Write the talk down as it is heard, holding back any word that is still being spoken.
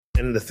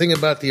And the thing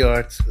about the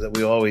arts that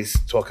we always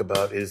talk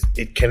about is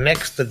it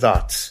connects the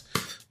dots.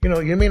 You know,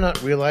 you may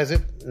not realize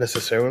it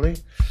necessarily,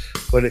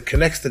 but it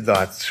connects the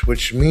dots,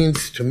 which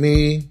means to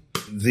me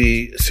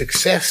the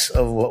success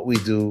of what we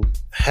do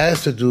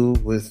has to do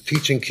with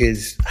teaching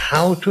kids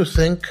how to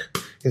think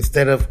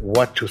instead of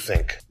what to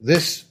think.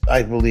 This,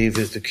 I believe,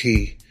 is the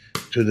key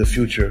to the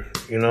future,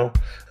 you know,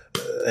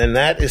 and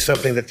that is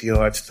something that the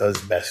arts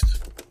does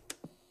best.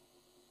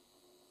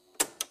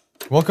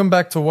 Welcome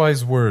back to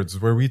Wise Words,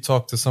 where we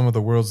talk to some of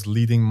the world's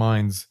leading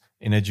minds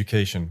in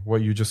education. What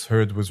you just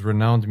heard was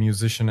renowned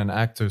musician and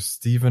actor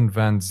Steven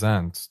Van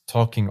Zandt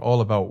talking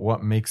all about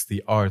what makes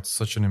the arts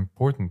such an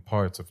important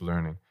part of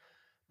learning.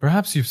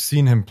 Perhaps you've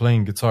seen him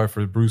playing guitar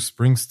for Bruce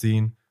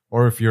Springsteen,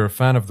 or if you're a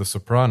fan of The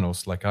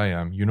Sopranos, like I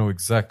am, you know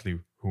exactly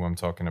who I'm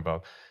talking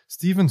about.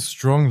 Steven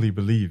strongly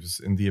believes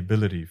in the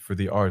ability for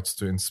the arts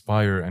to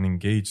inspire and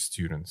engage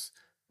students,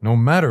 no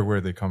matter where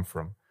they come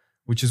from,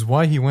 which is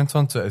why he went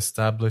on to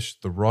establish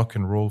the Rock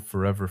and Roll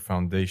Forever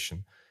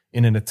Foundation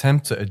in an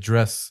attempt to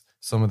address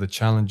some of the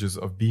challenges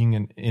of being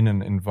in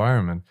an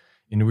environment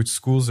in which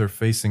schools are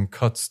facing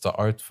cuts to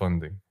art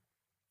funding.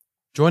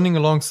 Joining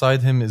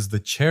alongside him is the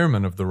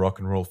chairman of the Rock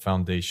and Roll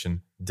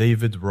Foundation,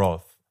 David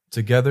Roth.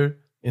 Together,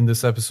 in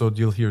this episode,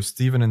 you'll hear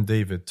Steven and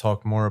David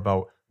talk more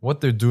about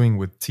what they're doing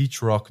with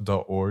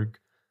teachrock.org,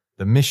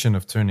 the mission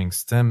of turning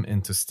STEM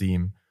into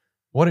STEAM,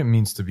 what it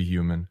means to be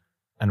human,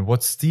 and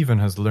what Steven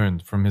has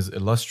learned from his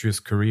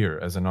illustrious career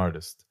as an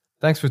artist.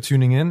 Thanks for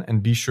tuning in,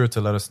 and be sure to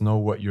let us know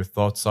what your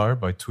thoughts are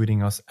by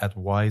tweeting us at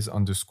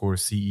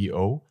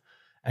wise_CEO,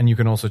 and you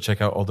can also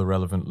check out all the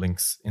relevant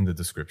links in the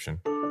description.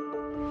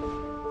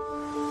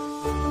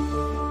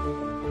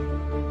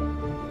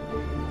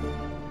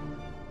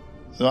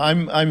 So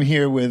I'm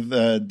here with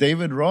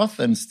David Roth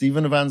and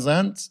Steven Van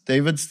Zandt.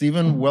 David,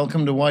 Steven,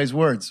 welcome to Wise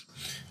Words.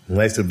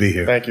 Nice to be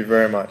here. Thank you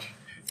very much.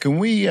 Can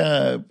we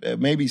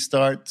maybe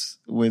start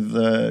with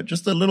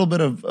just a little bit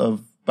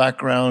of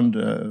background,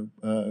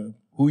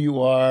 who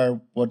you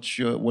are, what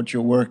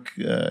your work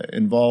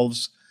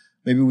involves?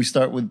 Maybe we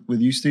start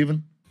with you,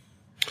 Steven.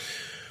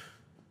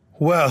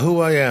 Well,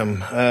 who I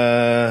am.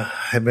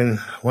 I've been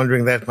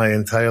wondering that my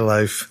entire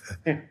life.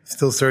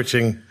 Still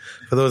searching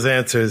for those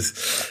answers.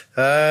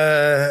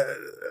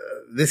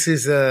 This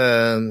is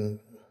an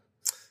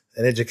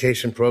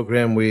education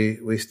program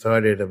we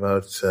started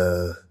about,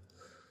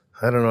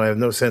 I don't know, I have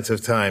no sense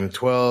of time,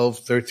 12,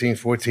 13,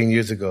 14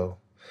 years ago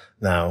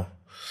now,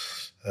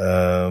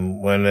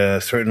 when a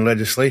certain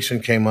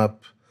legislation came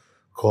up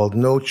called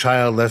No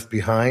Child Left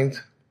Behind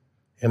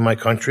in my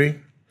country,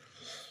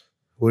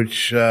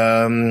 which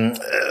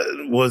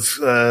was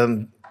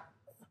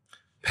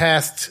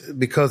passed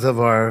because of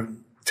our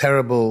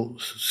terrible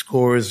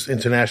scores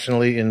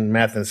internationally in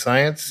math and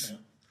science.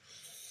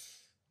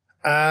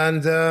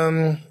 And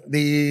the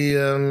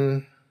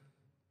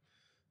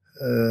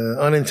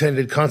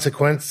unintended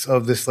consequence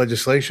of this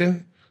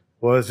legislation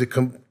was the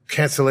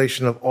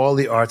cancellation of all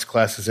the arts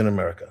classes in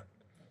America,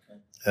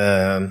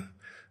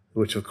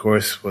 which, of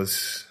course,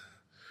 was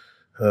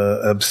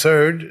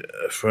absurd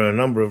for a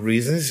number of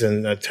reasons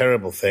and a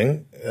terrible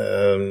thing.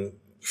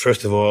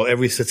 First of all,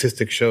 every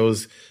statistic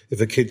shows if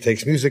a kid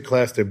takes music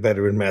class, they're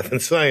better in math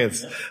and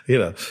science. You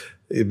know,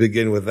 you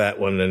begin with that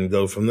one and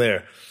go from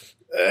there.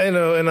 You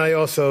know, and I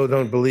also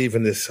don't believe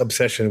in this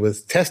obsession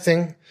with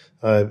testing.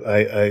 I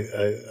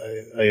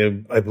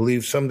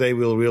believe someday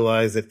we'll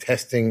realize that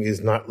testing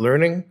is not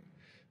learning.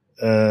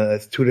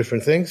 It's two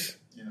different things.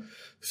 Yeah.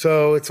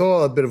 So it's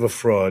all a bit of a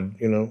fraud,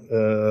 you know,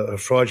 a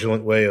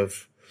fraudulent way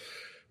of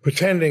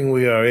pretending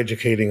we are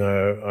educating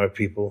our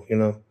people, you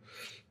know.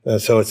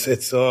 So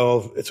it's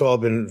all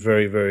been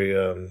very, very,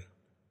 a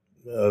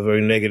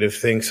very negative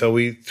thing. So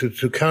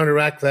to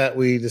counteract that,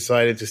 we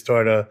decided to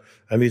start a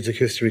music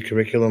history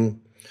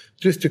curriculum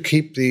just to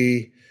keep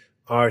the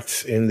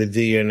arts in the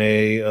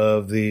DNA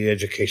of the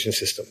education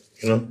system,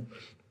 you know.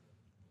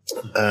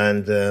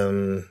 And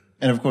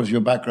of course,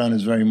 your background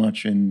is very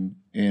much in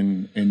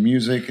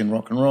music and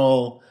rock and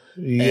roll.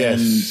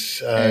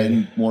 Yes.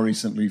 And more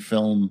recently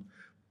film.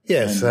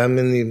 Yes, I'm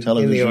in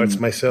the arts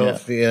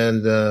myself, yeah.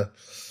 And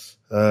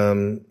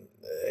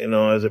you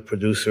know, as a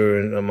producer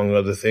and among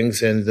other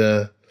things, and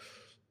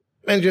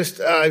just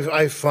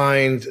I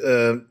find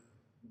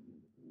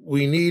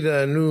we need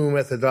a new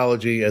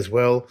methodology as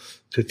well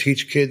to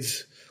teach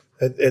kids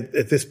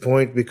at this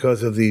point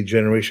because of the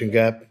generation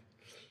gap,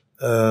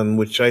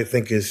 which I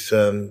think is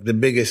the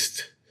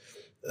biggest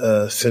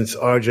since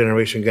our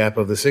generation gap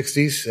of the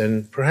 60s,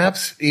 and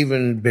perhaps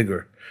even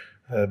bigger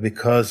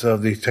because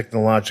of the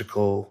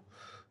technological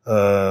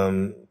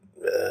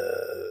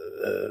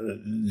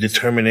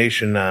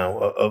determination now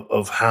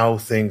of how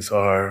things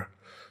are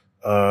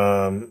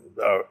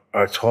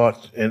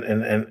taught,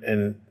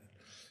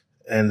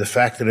 and the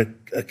fact that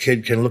a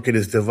kid can look at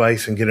his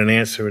device and get an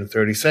answer in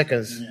 30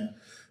 seconds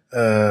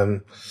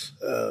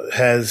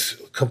has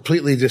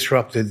completely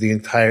disrupted the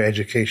entire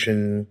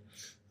education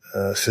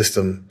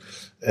system.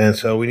 And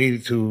so we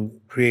needed to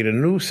create a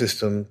new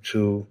system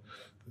to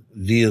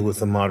deal with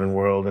the modern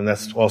world, and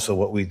that's also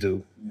what we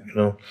do, you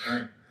know.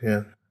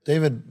 Yeah.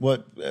 David,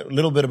 a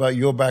little bit about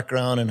your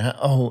background and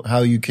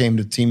how you came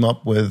to team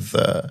up with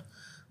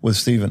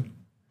Stephen.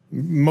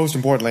 Most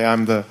importantly,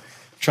 I'm the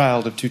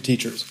child of two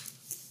teachers.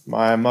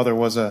 My mother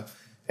was an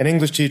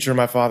English teacher.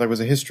 My father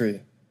was a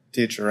history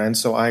teacher. And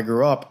so I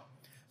grew up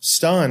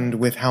stunned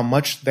with how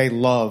much they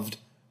loved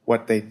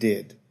what they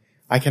did.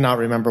 I cannot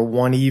remember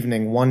one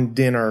evening, one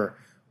dinner,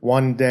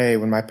 one day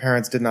when my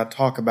parents did not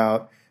talk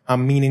about how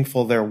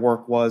meaningful their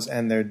work was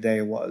and their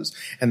day was.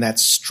 And that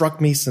struck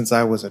me since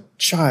I was a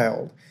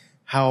child,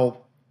 how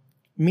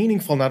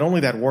meaningful not only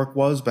that work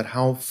was, but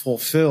how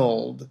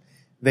fulfilled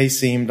they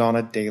seemed on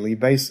a daily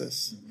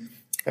basis.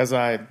 As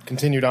I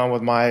continued on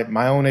with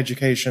my own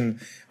education,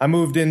 I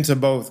moved into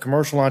both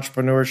commercial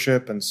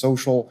entrepreneurship and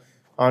social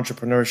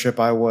entrepreneurship.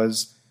 I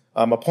was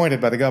appointed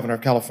by the governor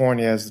of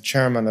California as the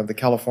chairman of the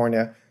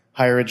California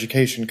Higher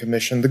Education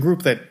Commission, the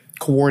group that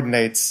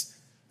coordinates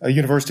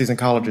universities and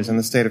colleges in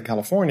the state of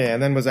California,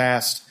 and then was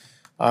asked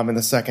in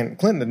the second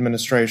Clinton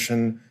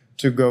administration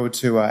to go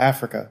to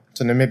Africa,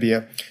 to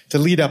Namibia, to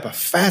lead up a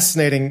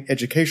fascinating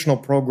educational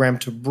program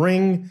to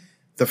bring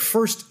the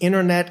first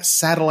internet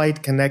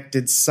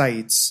satellite-connected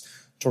sites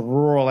to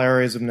rural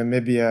areas of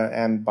Namibia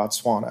and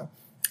Botswana.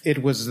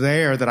 It was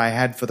there that I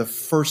had for the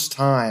first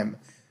time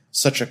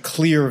such a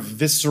clear,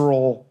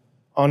 visceral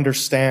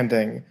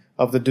understanding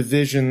of the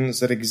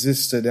divisions that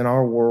existed in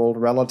our world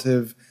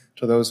relative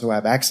to those who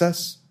have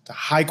access to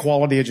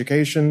high-quality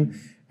education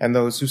and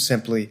those who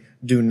simply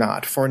do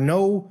not. For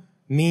no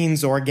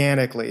means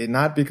organically,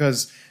 not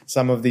because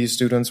some of these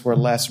students were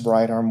less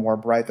bright or more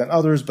bright than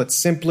others, but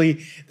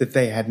simply that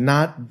they had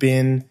not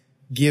been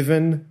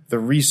given the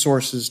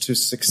resources to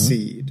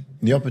succeed.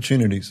 The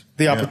opportunities.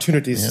 The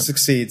opportunities to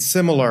succeed.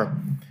 Similar,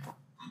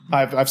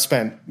 I've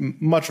spent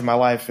much of my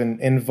life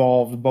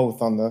involved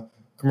both on the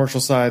commercial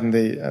side and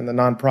the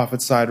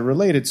nonprofit side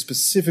related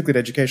specifically to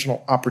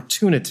educational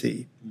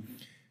opportunity.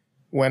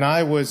 When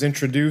I was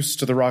introduced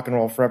to the Rock and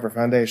Roll Forever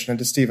Foundation and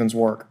to Stephen's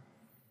work,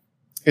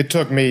 it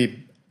took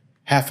me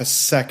half a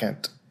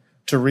second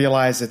to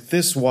realize that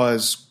this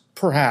was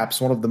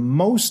perhaps one of the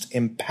most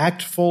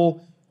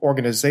impactful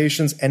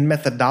organizations and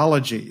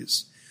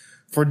methodologies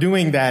for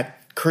doing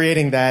that,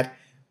 creating that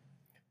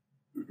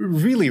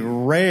really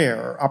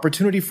rare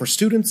opportunity for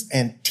students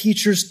and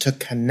teachers to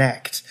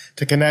connect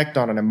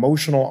on an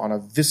emotional, on a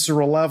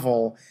visceral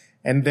level,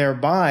 and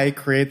thereby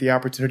create the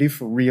opportunity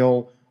for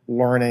real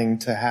learning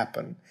to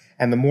happen.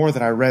 And the more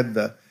that I read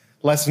the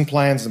lesson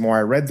plans, the more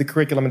I read the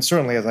curriculum, and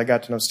certainly as I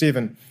got to know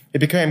Stephen, it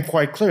became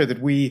quite clear that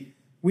we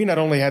not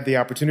only had the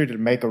opportunity to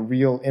make a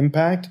real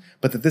impact,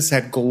 but that this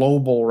had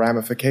global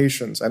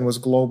ramifications and was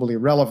globally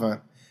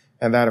relevant.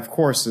 And that, of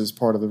course, is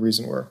part of the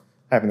reason we're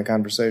having the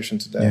conversation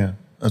today. Yeah,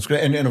 that's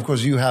great. And of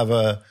course, you have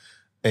a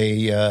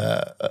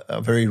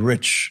very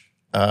rich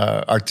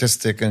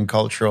artistic and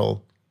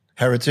cultural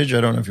heritage. I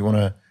don't know if you want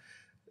to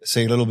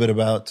say a little bit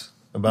about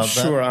that.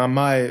 Sure.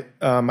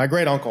 My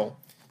great uncle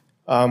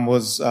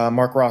was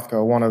Mark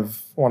Rothko,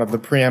 one of the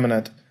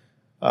preeminent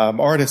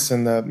artists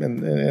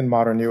in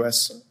modern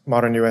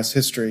U.S.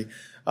 history.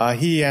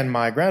 He and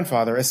my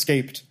grandfather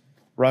escaped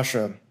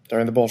Russia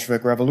during the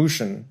Bolshevik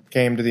Revolution,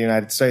 came to the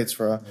United States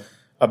for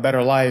a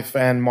better life,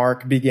 and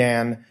Mark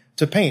began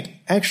to paint.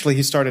 Actually,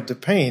 he started to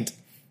paint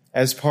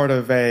as part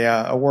of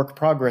a work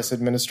progress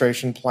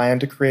administration plan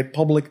to create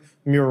public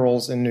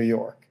murals in New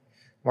York.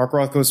 Mark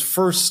Rothko's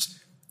first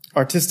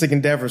artistic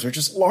endeavors are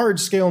just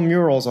large-scale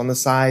murals on the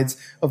sides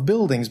of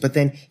buildings, but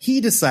then he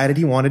decided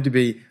he wanted to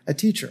be a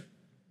teacher.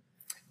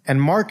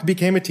 And Mark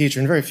became a teacher,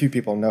 and very few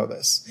people know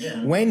this.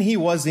 Yeah. When he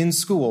was in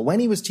school, when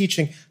he was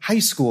teaching high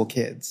school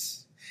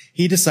kids,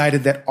 he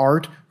decided that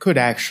art could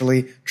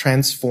actually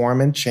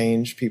transform and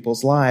change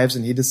people's lives,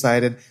 and he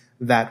decided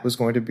that was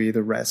going to be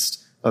the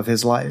rest of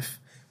his life.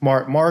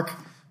 Mark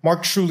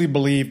truly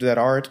believed that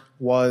art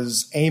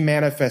was a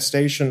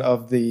manifestation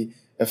of the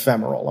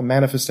ephemeral, a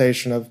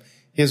manifestation of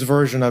his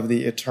version of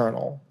the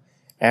eternal.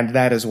 And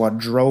that is what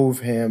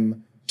drove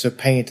him to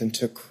paint and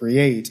to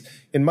create.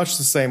 In much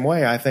the same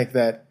way, I think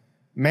that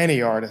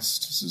many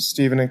artists,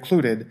 Stephen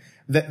included,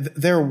 that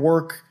their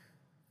work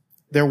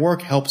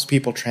helps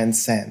people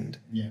transcend.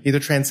 Yeah. Either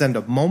transcend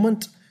a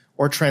moment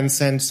or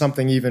transcend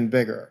something even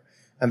bigger.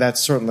 And that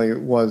certainly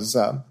was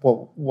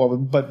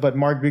but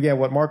Mark began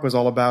what Mark was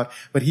all about,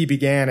 but he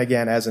began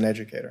again as an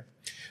educator.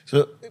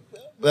 So,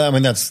 I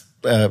mean, that's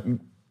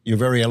you're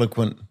very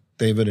eloquent,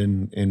 David,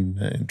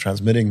 in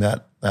transmitting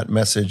that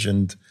message.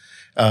 And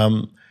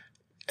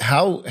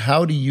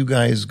how do you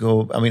guys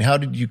go? I mean, how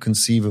did you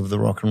conceive of the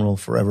Rock and Roll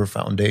Forever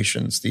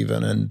Foundation,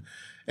 Stephen?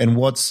 And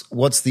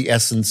what's the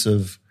essence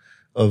of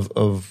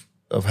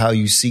how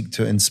you seek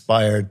to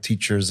inspire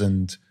teachers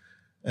and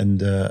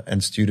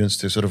students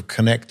to sort of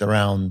connect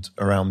around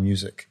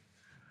music?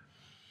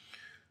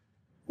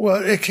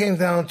 Well, it came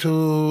down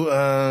to,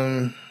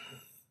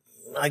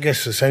 I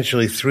guess,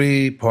 essentially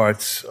three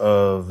parts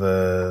of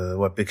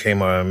what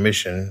became our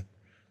mission,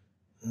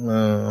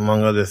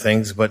 among other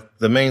things. But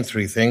the main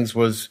three things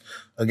was,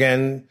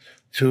 again,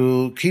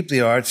 to keep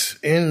the arts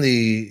in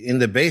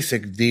the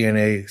basic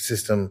DNA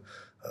system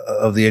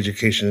of the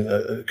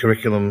education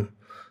curriculum,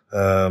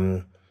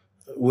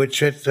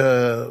 which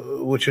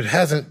it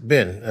hasn't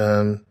been.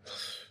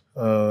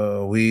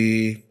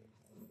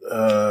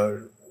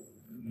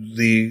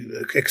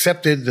 The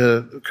accepted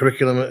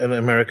curriculum in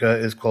America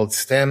is called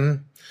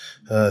STEM,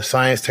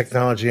 science,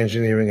 technology,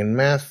 engineering, and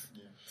math.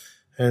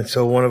 And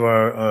so one of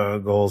our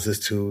goals is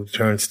to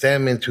turn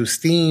STEM into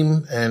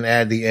STEAM and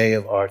add the A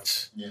of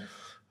arts. Yeah.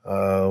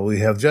 We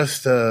have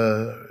just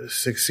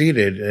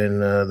succeeded in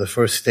the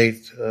first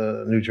state,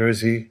 New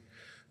Jersey.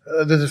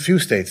 There's a few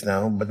states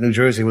now, but New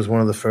Jersey was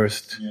one of the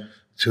first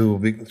to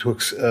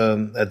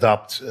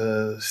adopt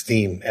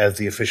STEAM as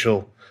the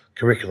official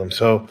curriculum.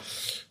 So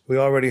we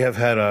already have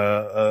had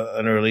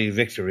an early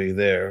victory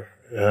there.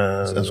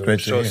 Sounds great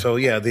to hear. So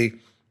yeah,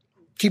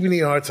 keeping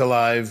the arts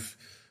alive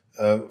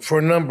for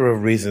a number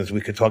of reasons.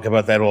 We could talk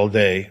about that all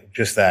day.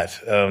 Just that,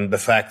 the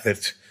fact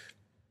that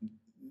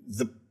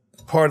the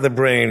part of the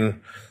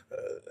brain,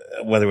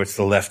 whether it's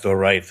the left or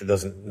right, it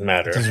doesn't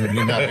matter. It doesn't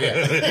really matter.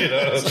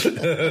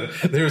 Yeah.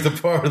 There's a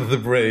part of the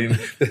brain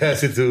that has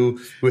to do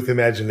with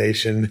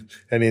imagination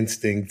and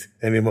instinct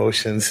and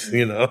emotions,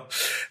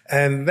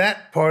 and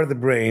that part of the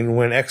brain,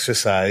 when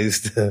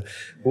exercised,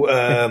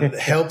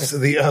 helps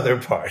the other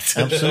part.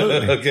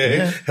 Absolutely. Okay.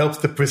 Yeah. Helps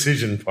the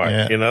precision part,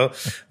 Yeah.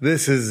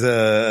 This is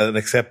an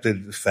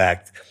accepted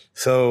fact.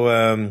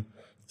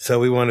 So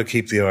we want to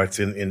keep the arts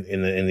in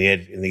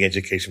the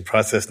education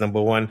process.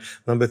 Number one.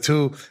 Number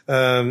two,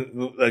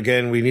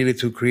 again, we needed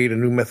to create a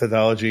new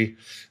methodology.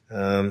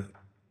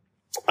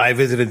 I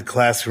visited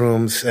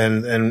classrooms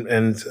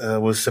and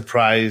was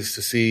surprised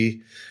to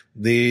see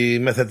the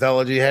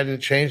methodology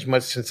hadn't changed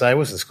much since I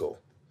was in school.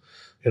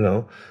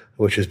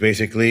 Which is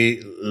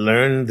basically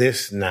learn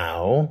this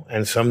now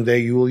and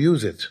someday you will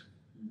use it,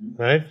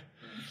 right?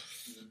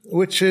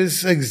 Which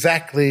is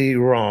exactly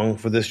wrong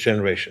for this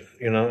generation,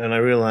 and I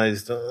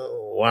realized,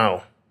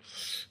 wow,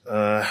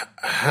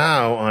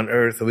 how on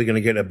earth are we going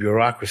to get a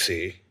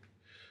bureaucracy,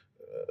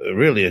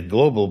 really a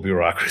global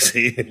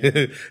bureaucracy,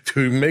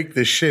 to make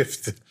the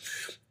shift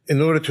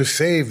in order to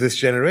save this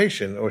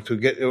generation or to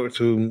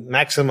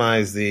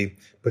maximize the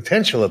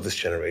potential of this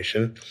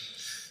generation?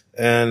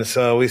 And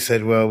so we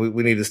said, well,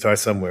 we need to start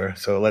somewhere.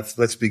 So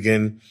let's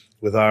begin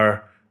with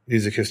our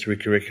music history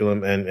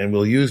curriculum, and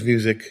we'll use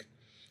music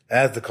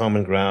as the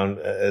common ground,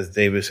 as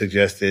David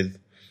suggested,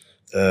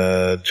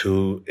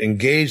 to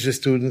engage the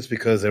students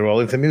because they're all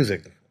into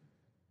music,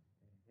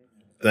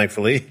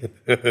 thankfully.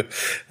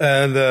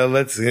 And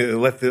let's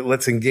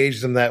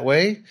engage them that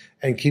way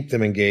and keep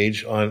them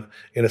engaged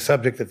in a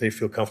subject that they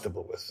feel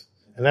comfortable with.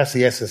 And that's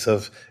the essence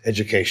of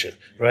education,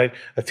 right?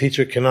 A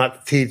teacher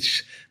cannot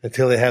teach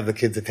until they have the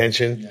kids'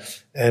 attention. Yeah.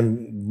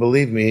 And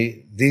believe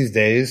me, these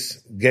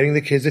days, getting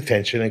the kids'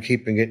 attention and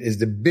keeping it is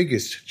the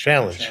biggest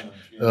challenge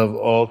of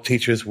all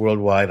teachers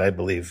worldwide, I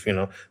believe.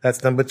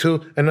 That's number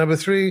two. And number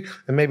three,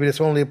 and maybe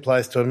this only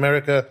applies to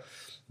America,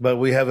 but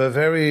we have a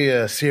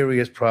very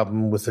serious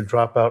problem with the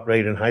dropout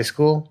rate in high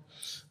school,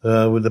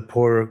 with the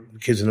poor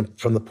kids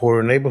from the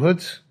poorer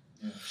neighborhoods.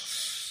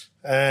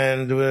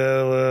 And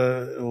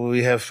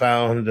we have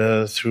found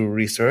through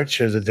research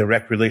there's a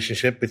direct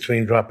relationship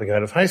between dropping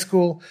out of high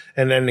school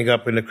and ending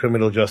up in the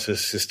criminal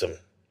justice system.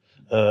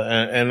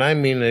 And I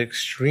mean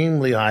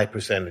extremely high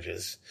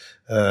percentages.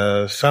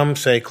 Some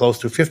say close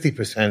to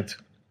 50%,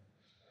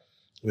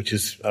 which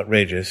is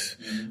outrageous,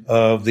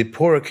 of the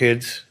poorer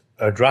kids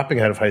are dropping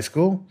out of high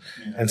school,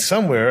 and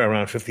somewhere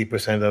around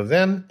 50% of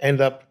them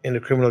end up in the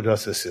criminal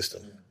justice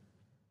system,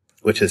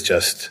 which is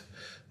just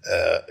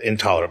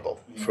intolerable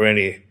for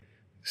any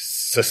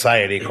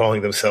society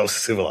calling themselves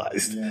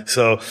civilized. Yeah.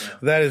 So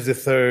that is the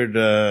third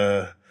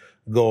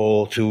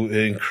goal, to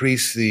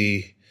increase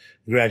the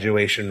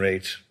graduation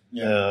rate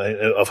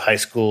of high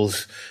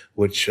schools,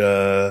 which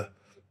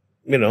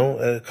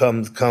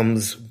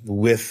comes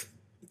with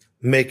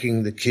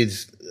making the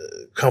kids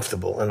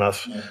comfortable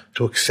enough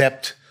to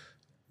accept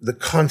the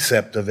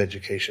concept of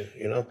education.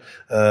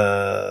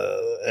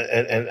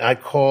 And I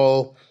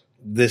call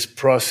this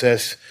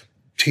process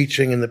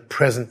teaching in the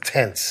present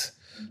tense.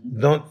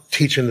 Don't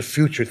teach in the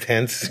future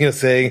tense,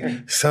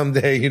 saying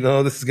someday,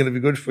 this is going to be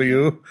good for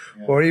you,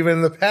 or even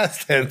in the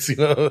past tense,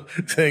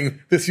 saying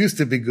this used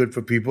to be good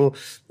for people.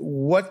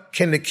 What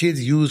can the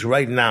kids use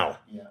right now?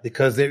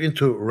 Because they're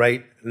into it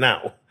right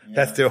now.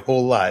 That's their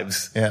whole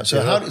lives. Yeah.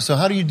 So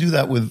how do you do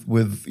that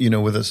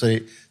with a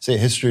say a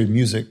history of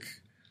music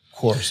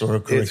course or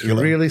a curriculum?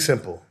 It's really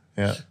simple.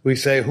 Yeah. We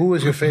say, who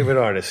is your favorite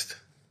artist?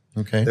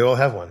 Okay. They all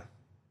have one.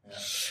 Yeah.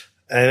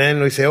 And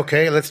then we say,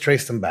 okay, let's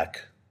trace them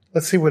back.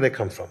 Let's see where they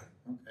come from.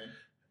 Okay.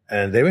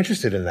 And they're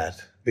interested in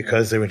that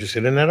because they're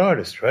interested in that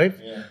artist, right?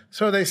 Yeah.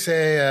 So they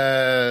say,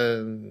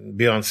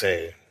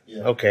 Beyonce.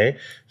 Yeah. Okay.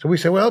 So we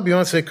say, well,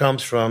 Beyonce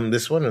comes from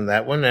this one and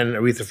that one and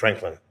Aretha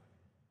Franklin.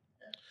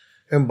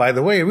 Yeah. And by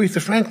the way,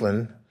 Aretha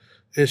Franklin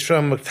is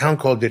from a town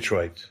called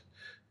Detroit.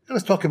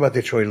 Let's talk about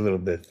Detroit a little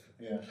bit.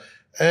 Yeah.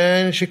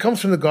 And she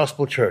comes from the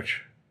gospel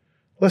church.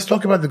 Let's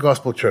talk about the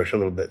gospel church a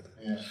little bit.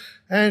 Yeah.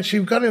 and she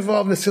got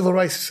involved in the civil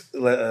rights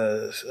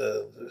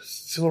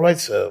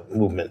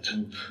movement.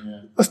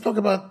 Yeah. Let's talk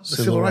about the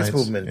civil rights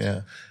movement.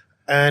 Yeah.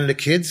 And the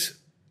kids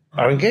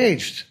are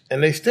engaged,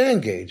 and they stay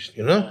engaged,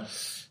 you know?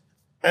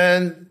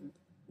 And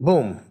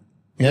boom.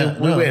 Yeah,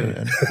 we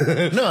win.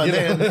 No,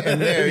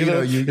 and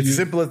there, it's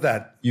simple as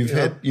that. You've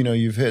hit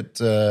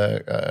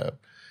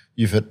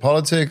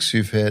politics,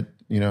 you've hit,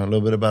 a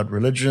little bit about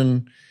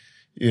religion,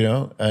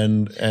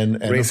 and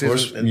of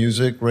course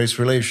music, race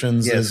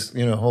relations. Yes.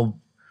 There's, a whole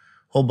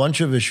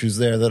bunch of issues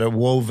there that are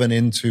woven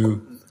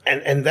into.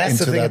 And that's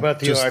the thing about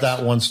the just arts.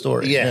 That one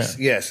story. Yes,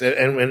 yeah. yes.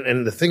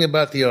 And the thing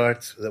about the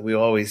arts that we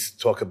always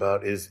talk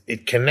about is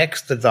it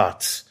connects the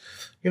dots.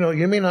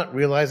 You may not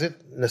realize it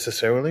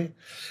necessarily,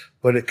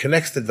 but it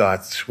connects the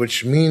dots,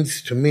 which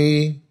means to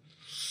me,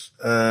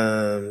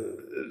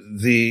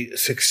 the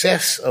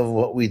success of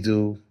what we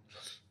do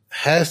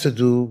has to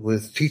do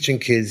with teaching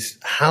kids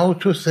how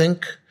to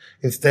think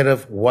instead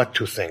of what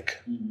to think.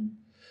 Mm-hmm.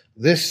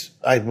 This,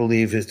 I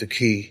believe, is the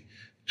key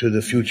to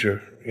the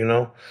future,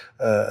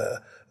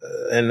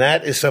 and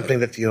that is something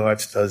that the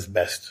arts does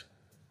best.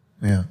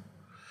 Yeah.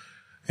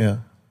 Yeah.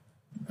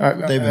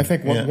 I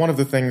think one of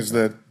the things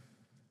that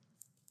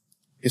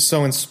is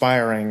so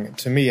inspiring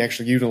to me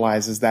actually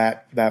utilizes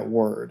that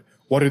word.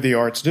 What do the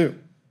arts do?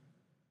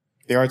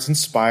 The arts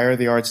inspire,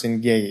 the arts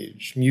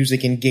engage.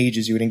 Music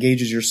engages you. It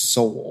engages your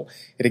soul.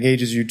 It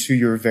engages you to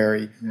your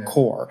very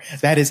core.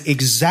 That is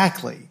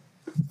exactly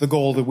the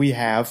goal that we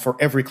have for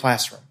every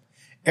classroom.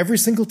 Every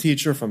single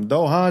teacher from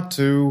Doha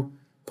to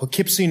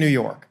Poughkeepsie, New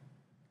York,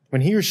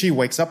 when he or she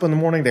wakes up in the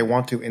morning, they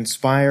want to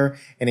inspire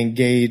and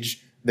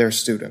engage their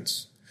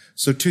students.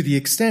 So to the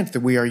extent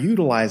that we are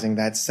utilizing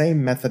that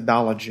same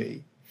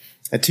methodology,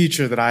 a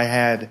teacher that I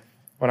had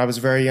when I was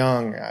very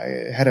young,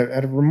 I had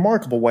a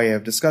remarkable way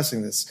of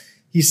discussing this.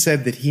 He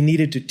said that he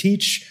needed to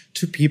teach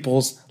to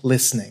people's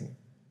listening.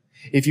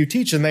 If you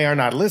teach and they are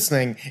not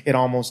listening, it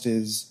almost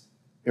is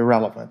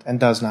irrelevant and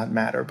does not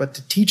matter. But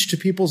to teach to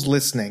people's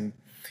listening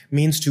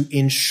means to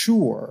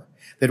ensure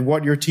that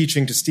what you're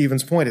teaching, to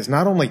Stephen's point, is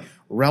not only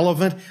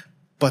relevant,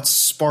 but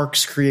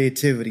sparks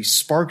creativity,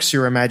 sparks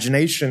your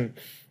imagination.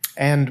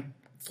 And,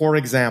 for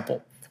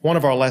example, one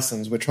of our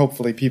lessons, which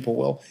hopefully people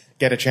will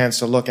get a chance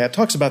to look at,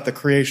 talks about the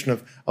creation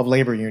of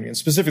labor unions,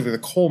 specifically the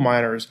coal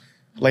miners'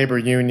 labor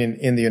union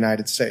in the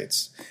United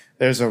States.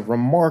 There's a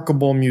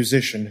remarkable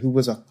musician who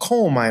was a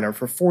coal miner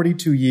for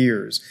 42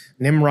 years,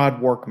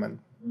 Nimrod Workman.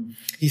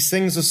 He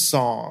sings a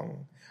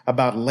song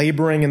about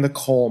laboring in the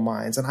coal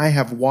mines, and I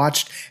have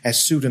watched,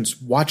 as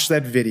students watch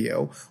that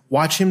video,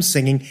 watch him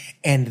singing,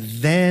 and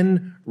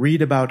then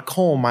read about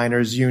coal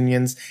miners'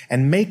 unions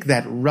and make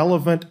that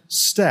relevant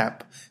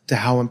step to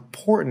how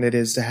important it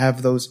is to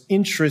have those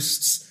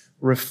interests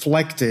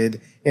reflected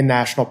in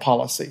national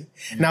policy.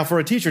 Now, for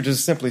a teacher to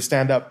simply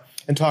stand up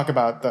and talk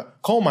about the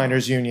coal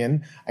miners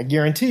union, I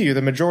guarantee you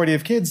the majority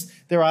of kids,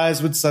 their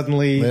eyes would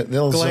suddenly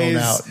They'll glaze.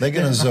 Zone out. They're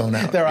going to zone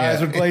out. Their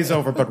eyes would glaze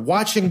over. But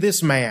watching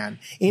this man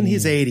in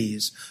his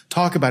 80s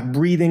talk about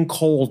breathing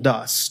coal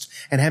dust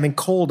and having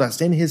coal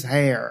dust in his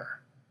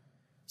hair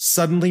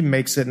suddenly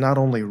makes it not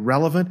only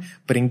relevant,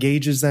 but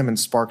engages them and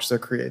sparks their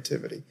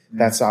creativity.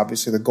 That's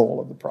obviously the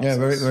goal of the process. Yeah,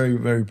 very, very,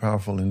 very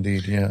powerful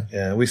indeed, yeah.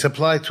 Yeah, we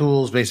supply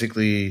tools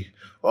basically.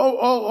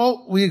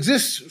 We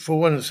exist for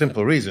one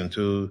simple reason,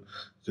 to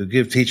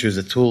give teachers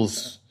the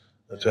tools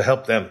to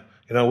help them.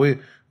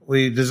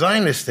 We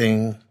design this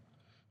thing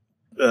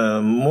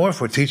more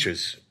for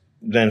teachers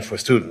than for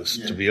students,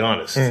 to be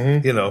honest.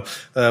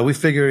 Mm-hmm. We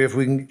figure if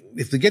we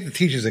get the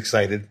teachers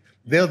excited,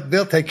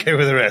 they'll take care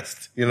of the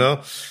rest,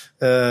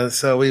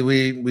 So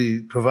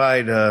we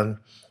provide the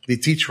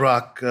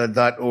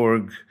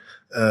teachrock.org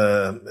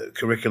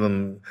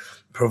curriculum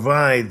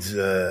provides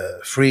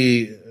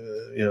free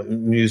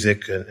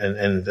music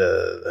and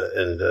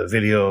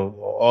video,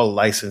 all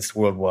licensed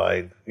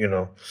worldwide.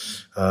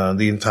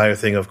 The entire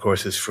thing, of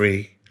course, is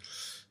free,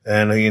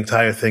 and the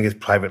entire thing is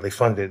privately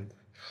funded,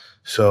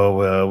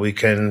 so we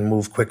can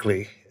move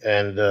quickly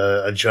and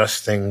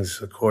adjust things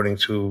according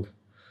to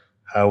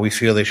how we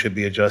feel they should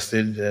be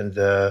adjusted, and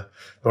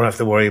don't have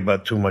to worry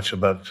about too much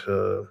about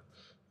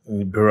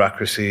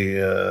bureaucracy,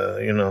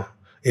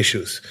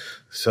 issues.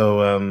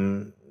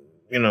 So.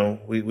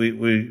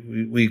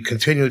 We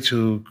continue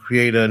to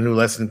create a new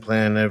lesson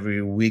plan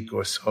every week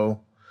or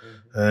so.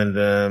 And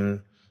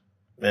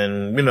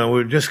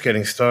we're just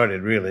getting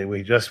started, really.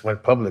 We just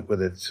went public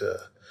with it,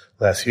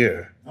 last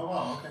year. Oh,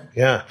 wow, okay.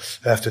 Yeah.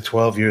 After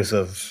 12 years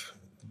of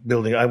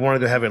building, I wanted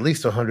to have at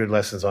least 100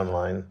 lessons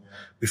online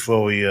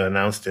before we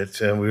announced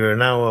it. And we are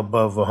now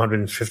above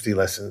 150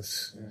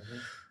 lessons.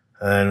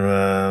 Mm-hmm.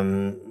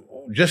 And,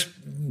 just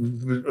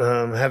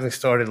having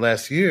started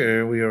last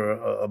year, we are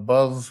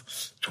above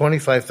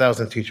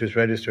 25,000 teachers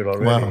registered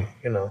already.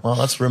 Wow. Well,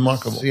 that's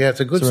remarkable. So, yeah, it's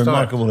a good start.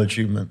 Remarkable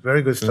achievement.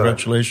 Very good start.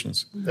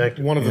 Congratulations. Thank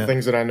you. One of the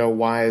things that I know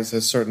WISE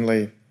has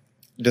certainly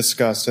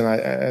discussed,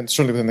 and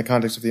certainly within the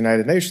context of the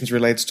United Nations,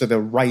 relates to the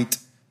right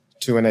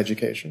to an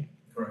education.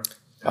 Correct.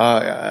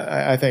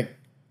 I think,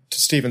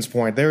 to Stephen's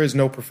point, there is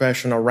no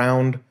profession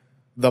around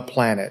the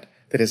planet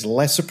that is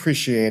less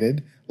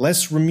appreciated,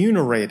 less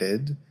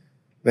remunerated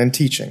than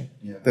teaching,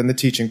 than the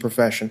teaching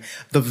profession.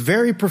 The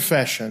very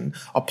profession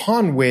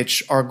upon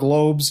which our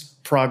globe's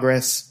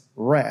progress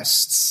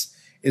rests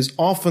is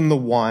often the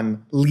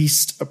one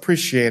least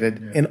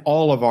appreciated in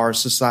all of our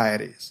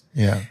societies.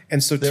 Yeah.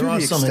 And so there to are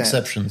the some extent,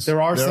 exceptions.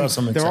 There are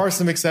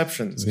some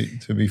exceptions.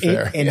 To be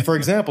fair. And for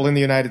example, in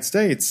the United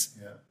States,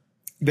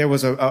 there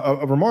was a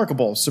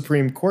remarkable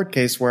Supreme Court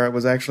case where it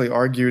was actually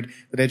argued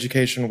that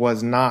education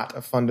was not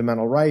a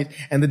fundamental right.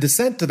 And the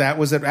dissent to that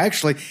was that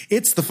actually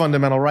it's the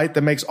fundamental right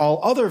that makes all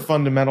other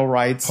fundamental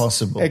rights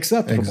possible,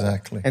 acceptable.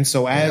 Exactly. And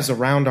so as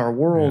around our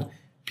world,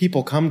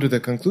 people come to the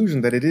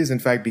conclusion that it is in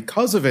fact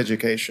because of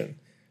education,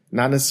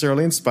 not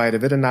necessarily in spite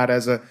of it and not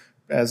as a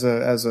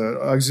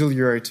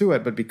auxiliary to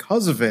it, but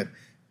because of it,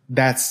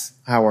 that's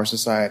how our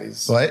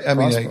societies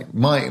prosper.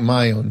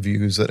 My own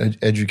view is that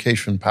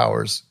education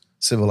powers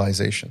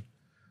civilization.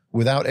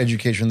 Without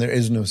education, there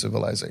is no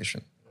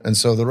civilization. And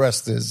so the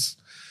rest is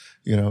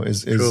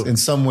in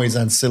some ways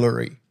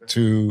ancillary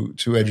to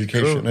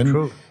education.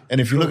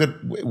 And if you look at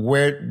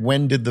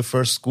when did the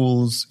first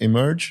schools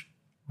emerge?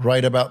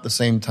 Right about the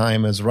same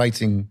time as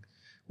writing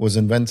was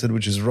invented,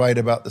 which is right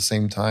about the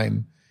same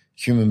time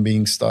human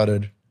beings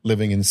started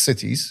living in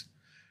cities.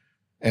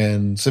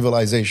 And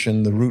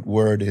civilization, the root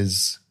word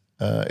is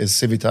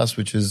civitas,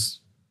 which is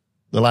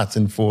the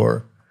Latin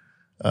for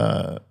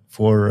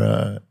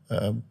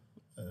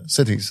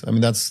cities. I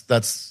mean, that's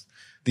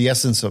the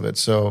essence of it.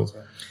 So,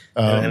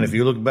 and if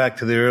you look back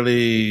to the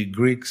early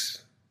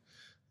Greeks,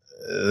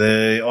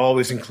 they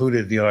always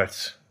included the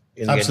arts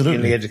in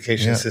the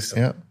education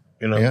system.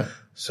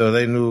 So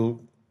they knew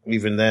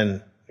even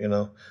then,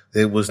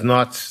 it was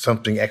not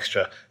something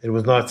extra. It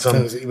was not some.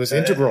 It was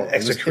integral.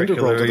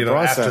 Extracurricular, to the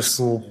process. after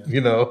school,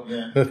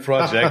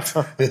 project.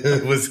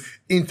 It was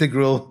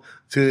integral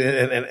to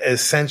and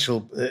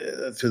essential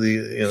to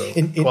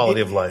the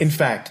quality of life. In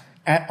fact,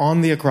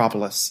 on the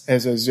Acropolis,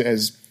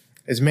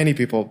 as many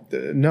people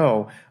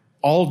know,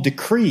 all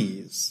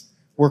decrees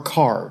were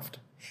carved.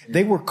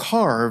 They were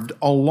carved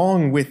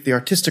along with the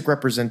artistic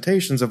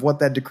representations of what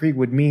that decree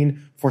would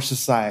mean for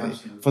society,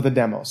 for the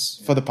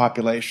demos, for the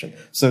population.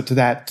 So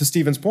to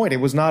Stephen's point, it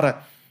was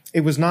not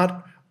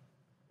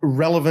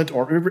relevant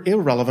or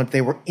irrelevant.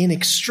 They were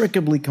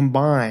inextricably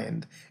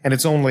combined. And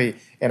it's only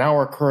in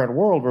our current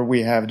world where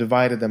we have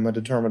divided them and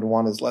determined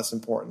one is less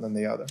important than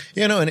the other.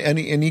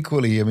 And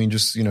equally, I mean,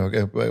 just,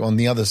 on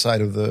the other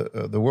side of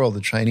the world,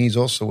 the Chinese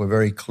also were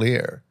very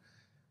clear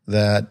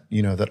that,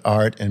 that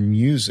art and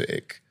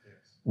music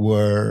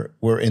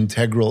were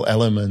integral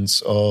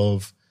elements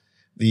of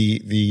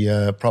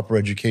the proper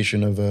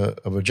education of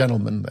a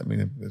gentleman. I mean,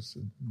 it was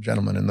a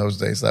gentleman in those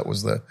days. That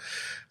was the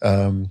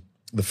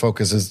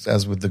focus.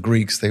 As with the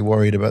Greeks, they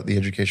worried about the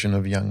education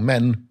of young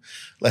men,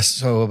 less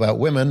so about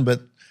women.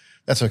 But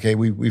that's okay.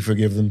 We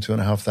forgive them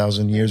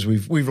 2,500 years.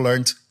 We've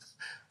learned,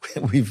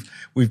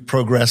 we've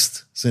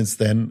progressed since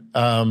then.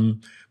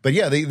 But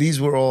yeah,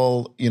 these were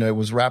all, it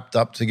was wrapped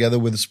up together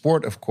with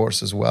sport, of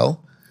course, as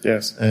well.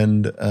 Yes.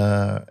 And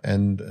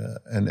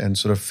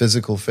sort of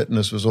physical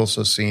fitness was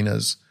also seen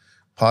as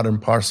part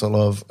and parcel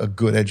of a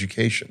good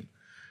education.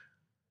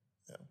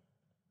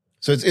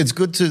 So it's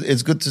good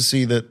to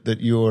see that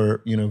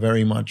you're,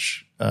 very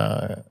much,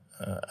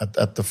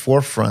 at the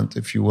forefront,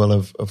 if you will,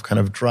 of kind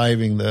of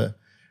driving the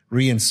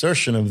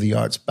reinsertion of the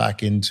arts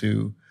back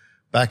into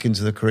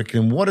the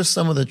curriculum. What are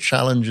some of the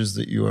challenges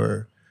that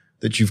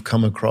you've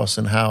come across,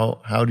 and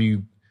how do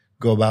you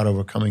go about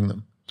overcoming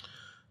them?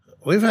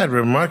 We've had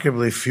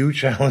remarkably few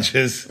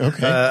challenges.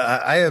 Okay.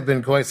 I have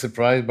been quite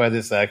surprised by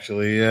this,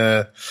 actually.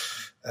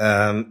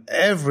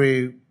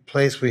 Every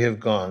place we have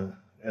gone,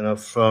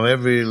 from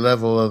every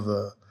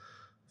level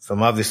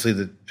from obviously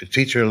the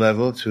teacher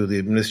level to the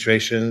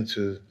administration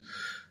to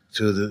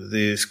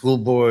the school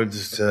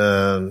boards,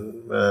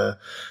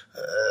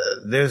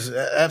 there's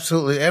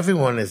absolutely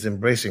everyone is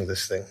embracing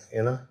this thing,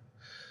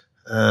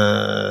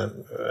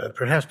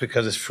 perhaps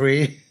because it's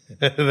free.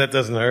 That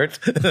doesn't hurt.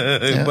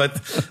 Yeah. But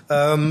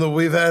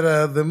we've had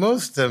the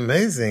most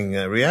amazing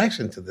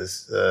reaction to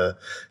this.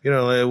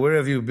 Where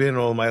have you been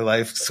all my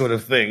life sort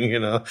of thing,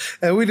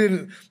 And we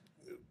didn't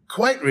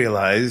quite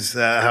realize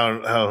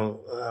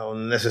how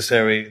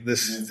necessary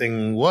this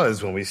thing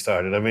was when we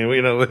started. I mean,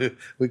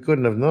 we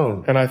couldn't have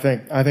known. And I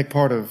think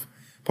part of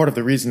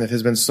the reason it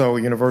has been so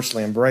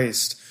universally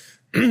embraced,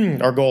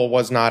 our goal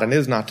was not and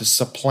is not to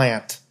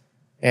supplant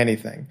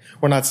anything.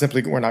 We're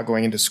not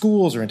going into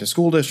schools or into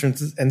school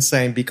districts and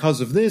saying,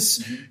 because of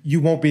this, you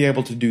won't be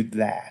able to do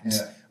that.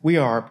 Yeah. We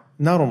are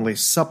not only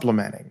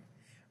supplementing,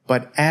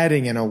 but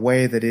adding in a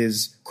way that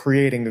is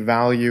creating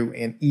value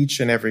in each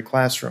and every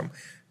classroom.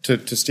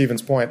 To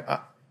Stephen's point,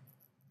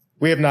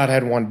 we have not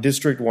had one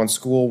district, one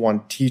school,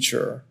 one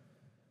teacher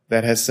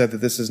that has said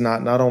that this is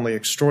not only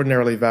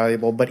extraordinarily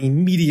valuable, but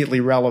immediately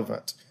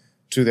relevant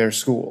to their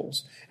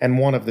schools. And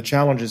one of the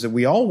challenges that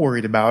we all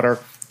worried about are,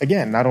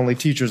 again, not only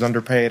teachers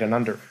underpaid and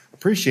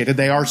underappreciated,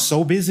 they are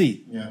so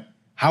busy. Yeah.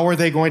 How are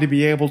they going to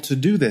be able to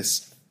do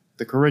this?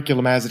 The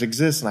curriculum as it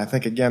exists, and I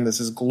think, again, this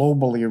is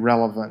globally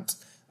relevant,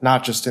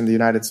 not just in the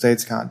United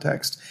States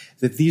context,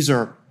 that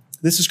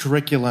this is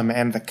curriculum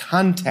and the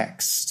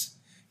context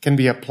can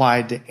be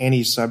applied to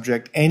any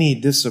subject, any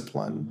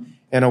discipline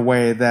in a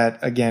way that,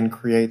 again,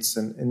 creates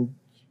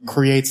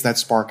creates that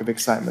spark of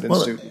excitement in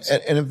students.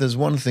 And if there's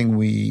one thing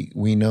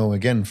we know,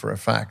 again, for a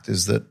fact,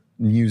 is that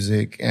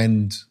music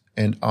and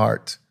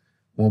art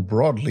more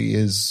broadly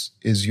is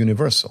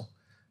universal.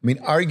 I mean,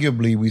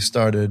 arguably we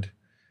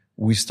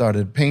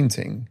started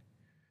painting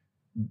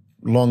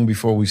long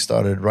before we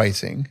started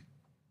writing,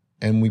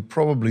 and we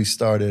probably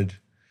started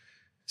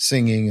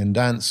singing and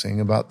dancing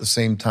about the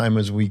same time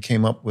as we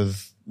came up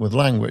with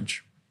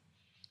language.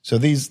 So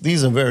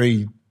these are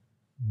very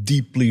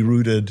deeply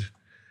rooted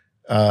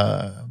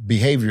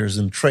behaviors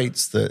and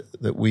traits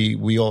that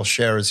we all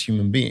share as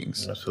human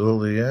beings.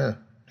 Absolutely, yeah.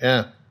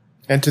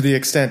 And to the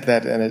extent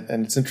that,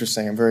 and it's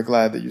interesting, I'm very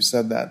glad that you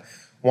said that.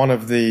 One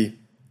of the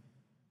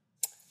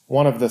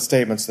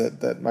statements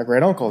that my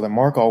great uncle, that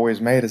Mark always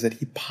made, is that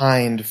he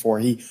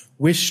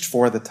wished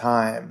for the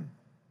time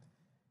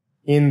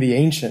in the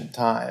ancient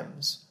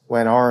times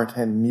when art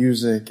and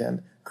music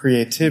and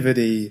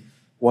creativity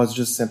was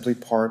just simply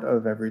part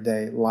of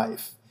everyday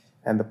life.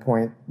 And the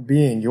point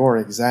being, your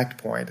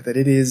exact point, that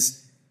it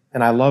is,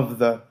 and I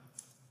love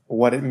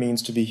what it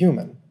means to be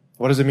human.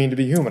 What does it mean to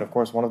be human? Of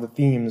course, one of the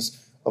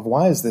themes of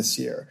WISE this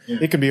year. Yeah.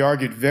 It can be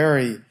argued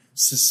very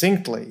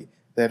succinctly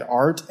that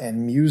art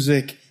and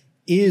music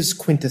is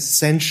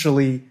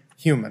quintessentially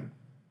human.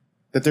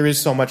 That there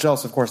is so much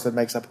else, of course, that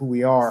makes up who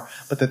we are,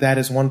 but that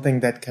is one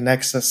thing that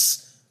connects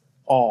us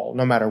all,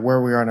 no matter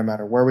where we are, no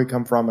matter where we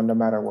come from, and no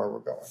matter where we're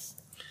going.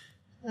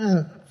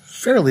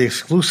 Fairly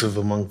exclusive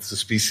amongst the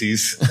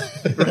species.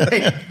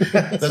 Right.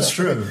 That's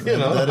true.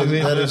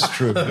 That is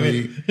true. I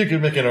mean, you can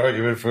make an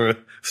argument for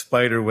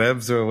spider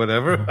webs or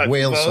whatever.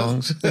 Whale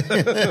songs. Whale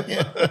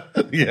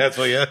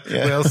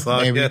songs.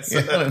 Maybe. Yes.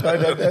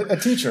 A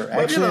teacher,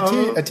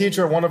 actually, a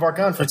teacher at one of our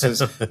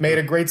conferences made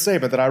a great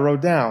statement that I wrote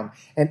down.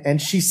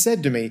 And she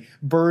said to me,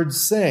 birds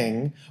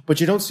sing, but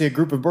you don't see a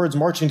group of birds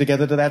marching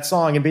together to that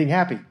song and being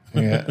happy.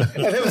 Yeah.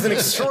 And it was an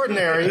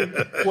extraordinary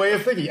way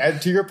of thinking.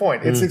 And to your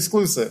point, it's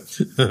exclusive.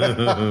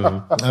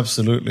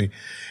 Absolutely.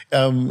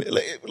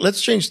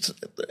 Let's change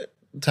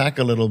tack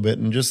a little bit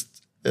and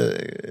just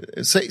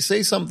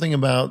say something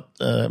about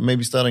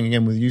maybe starting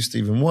again with you,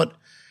 Stephen.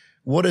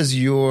 What is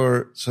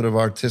your sort of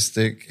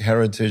artistic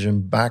heritage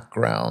and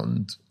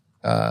background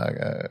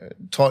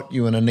taught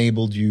you and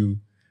enabled you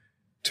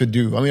to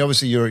do? I mean,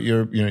 obviously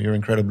you're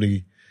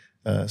incredibly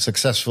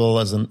successful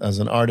as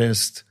an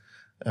artist,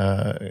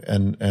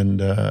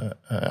 and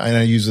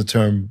I use the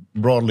term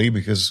broadly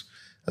because,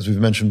 as we've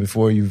mentioned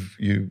before, you're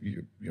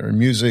in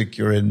music,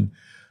 you're in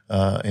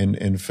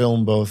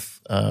film, both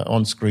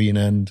on screen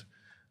and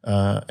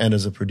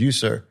as a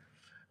producer.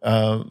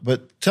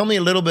 But tell me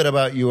a little bit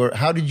about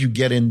how did you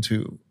get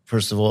into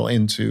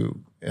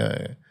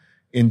the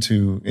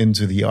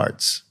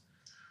arts?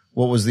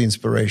 What was the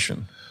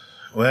inspiration?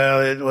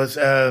 Well, it was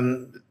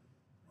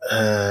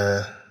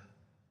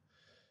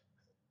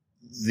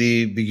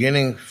the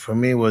beginning for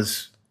me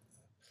was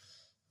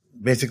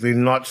basically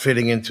not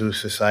fitting into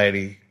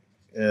society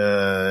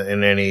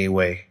in any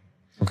way.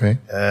 Okay.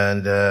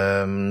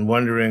 And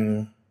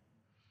wondering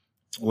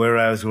where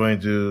I was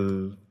going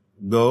to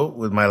go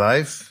with my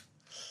life.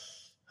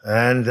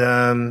 And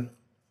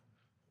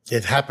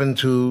it happened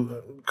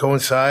to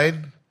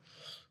coincide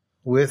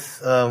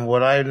with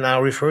what I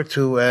now refer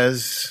to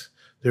as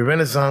the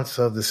Renaissance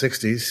of the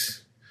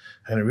 60s.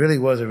 And it really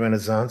was a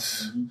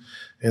Renaissance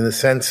in the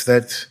sense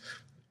that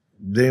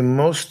the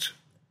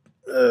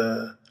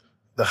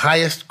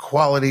highest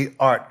quality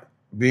art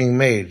being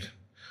made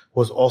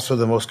was also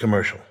the most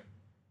commercial.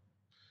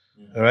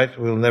 All right?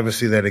 We'll never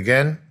see that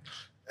again.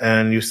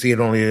 And you see it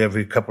only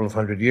every couple of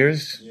 100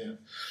 years. Yeah.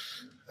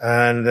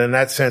 And in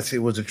that sense, it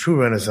was a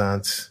true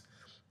Renaissance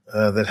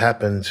that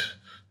happened,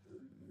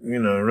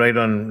 right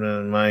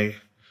on my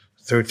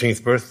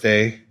 13th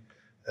birthday.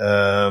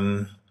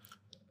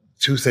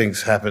 Two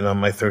things happened on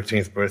my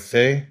 13th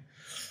birthday.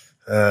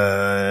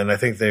 And I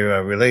think they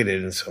are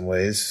related in some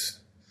ways.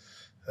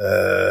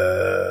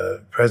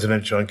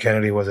 President John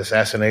Kennedy was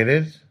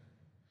assassinated.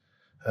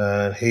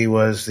 He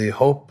was the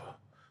hope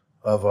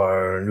of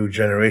our new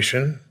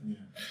generation. Yeah.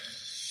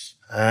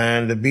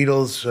 And the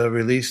Beatles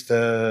released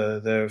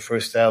their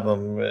first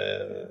album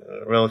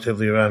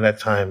relatively around that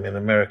time in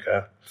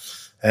America.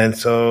 And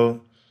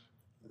so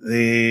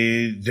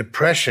the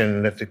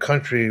depression that the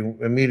country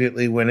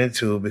immediately went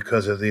into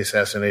because of the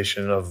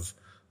assassination of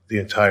the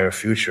entire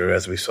future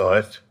as we saw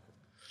it,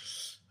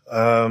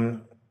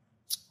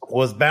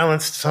 was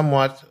balanced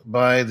somewhat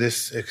by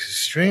this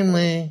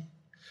extremely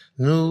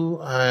new,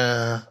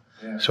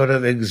 sort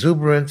of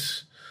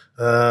exuberant,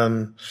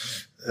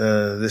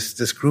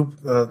 this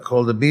group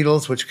called the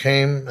Beatles, which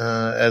came,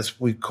 as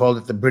we called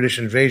it, the British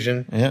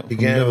invasion,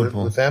 began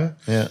with them.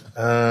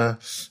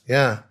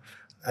 Yeah.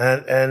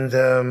 And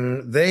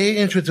they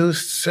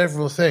introduced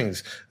several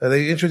things.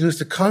 They introduced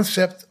the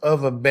concept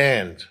of a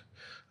band,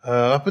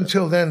 Up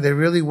until then, there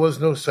really was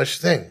no such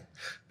thing.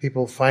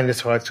 People find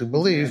this hard to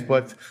believe,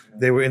 but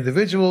they were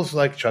individuals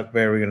like Chuck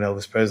Berry and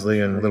Elvis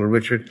Presley and Little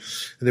Richard.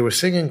 They were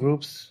singing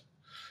groups,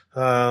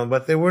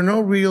 but there were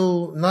not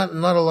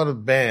a lot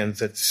of bands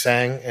that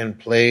sang and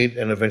played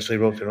and eventually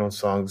wrote their own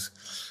songs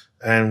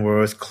and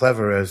were as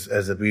clever as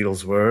the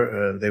Beatles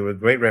were. They were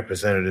great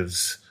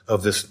representatives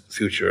of this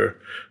future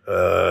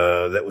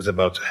that was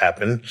about to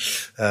happen.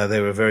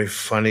 They were very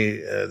funny.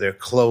 Their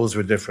clothes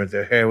were different.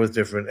 Their hair was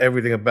different.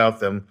 Everything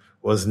about them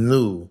was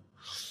new.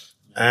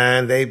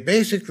 And they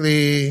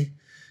basically,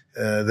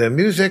 their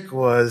music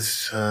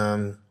was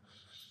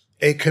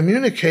a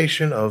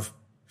communication of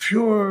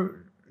pure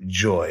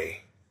joy.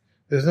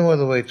 There's no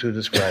other way to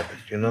describe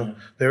it, you know?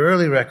 Their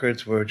early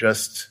records were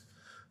just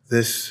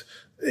this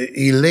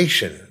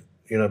elation,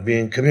 you know,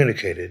 being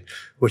communicated,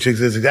 which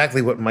is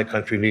exactly what my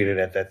country needed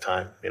at that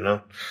time, you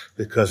know,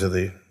 because of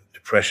the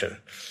Depression.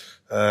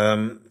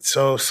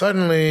 So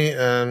suddenly,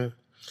 I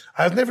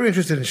was never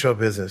interested in show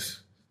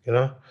business, you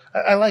know?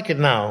 I like it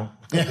now,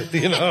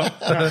 you know.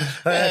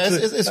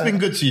 It's been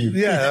good to you.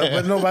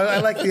 Yeah, but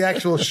I like the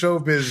actual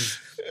showbiz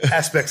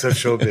aspects of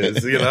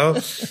showbiz, you know.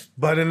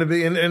 But in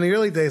the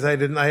early days, I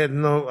did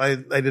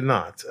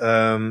not.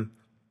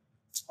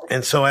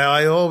 And so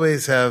I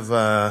always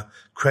have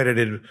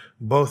credited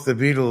both the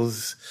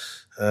Beatles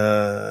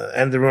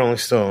and the Rolling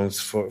Stones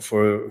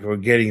for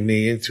getting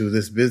me into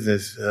this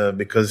business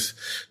because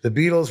the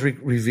Beatles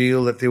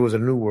revealed that there was a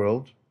new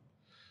world.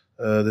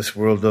 This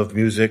world of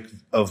music,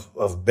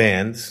 of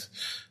bands,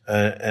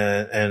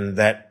 and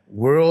that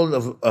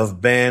world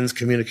of bands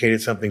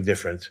communicated something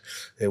different.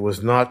 It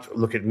was not,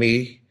 look at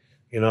me,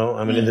 you know,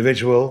 I'm an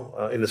individual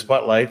in the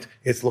spotlight.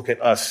 It's look at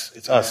us.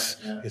 It's us.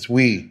 Yeah. It's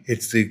we.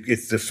 It's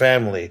the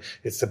family.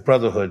 It's the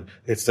brotherhood.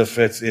 It's the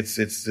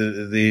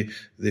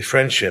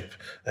friendship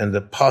and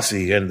the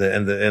posse and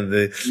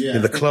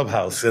the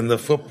clubhouse and the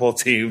football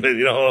team.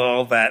 You know,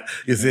 all that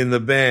is in the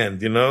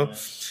band, you know. Yeah.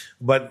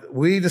 But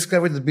we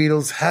discovered the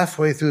Beatles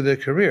halfway through their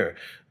career.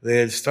 They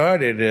had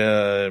started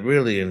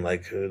really in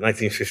like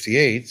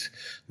 1958.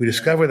 We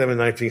discovered them in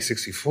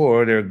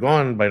 1964. They're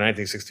gone by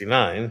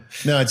 1969.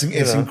 No, it's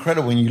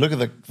incredible when you look at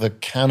the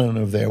canon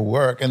of their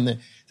work and the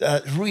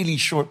really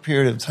short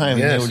period of time.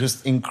 Yes. They were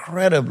just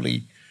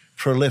incredibly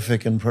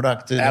prolific and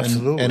productive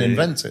and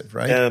inventive,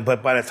 right?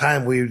 But by the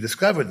time we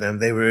discovered them,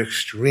 they were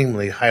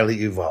extremely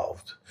highly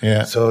evolved.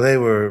 Yeah. So they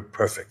were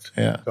perfect.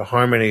 Yeah. The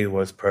harmony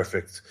was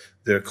perfect.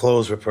 Their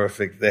clothes were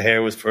perfect. The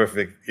hair was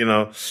perfect, you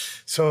know.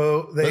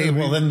 So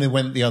then they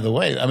went the other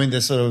way. I mean,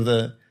 they're sort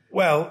of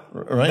right.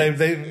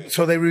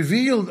 They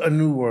revealed a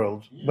new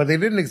world, but they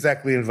didn't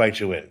exactly invite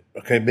you in,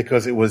 okay?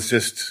 Because it was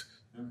just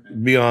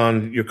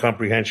beyond your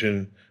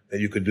comprehension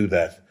that you could do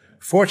that.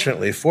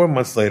 Fortunately, 4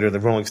 months later, the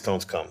Rolling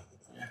Stones come,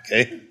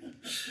 okay?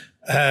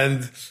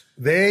 And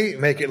they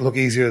make it look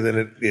easier than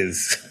it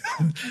is.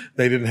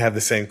 They didn't have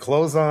the same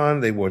clothes on.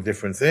 They wore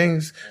different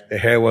things. Their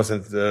hair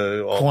wasn't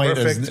all quite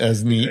perfect,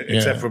 as neat,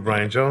 except for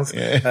Brian Jones.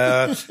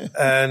 Yeah.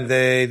 And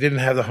they didn't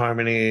have the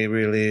harmony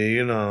really.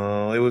 You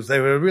know, they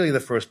were really the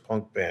first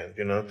punk band.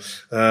 You know,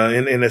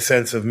 in a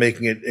sense of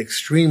making it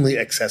extremely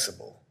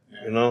accessible.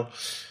 You know,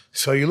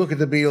 so you look at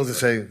the Beatles and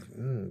say,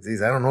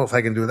 "Geez, I don't know if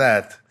I can do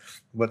that."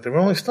 But the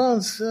Rolling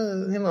Stones,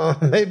 you know,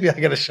 maybe I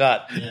get a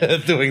shot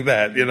at doing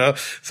that, you know.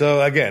 So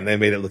again, they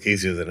made it look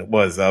easier than it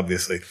was,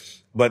 obviously.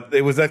 But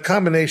it was that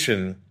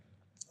combination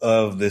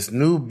of this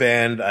new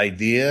band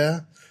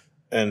idea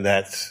and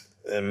that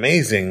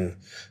amazing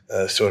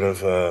sort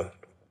of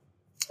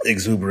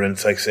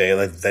exuberance, like say,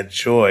 like that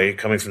joy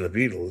coming from the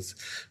Beatles.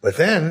 But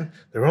then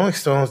the Rolling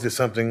Stones did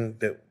something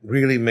that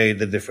really made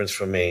the difference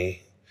for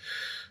me.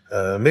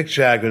 Mick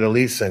Jagger, the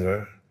lead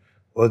singer,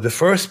 was the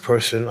first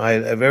person I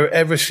had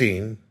ever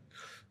seen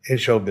in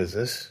show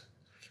business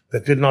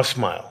that did not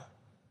smile.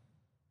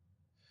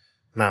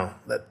 Now,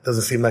 that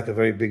doesn't seem like a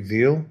very big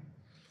deal.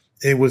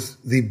 It was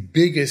the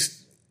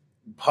biggest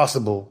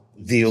possible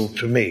deal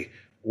to me.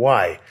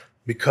 Why?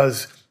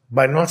 Because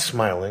by not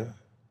smiling,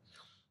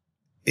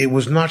 it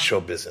was not show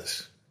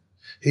business.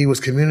 He was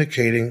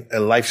communicating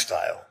a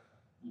lifestyle.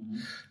 Mm-hmm.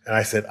 And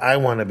I said, I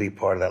want to be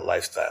part of that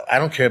lifestyle. I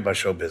don't care about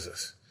show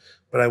business,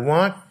 but I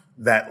want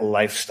that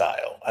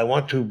lifestyle. I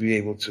want to be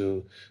able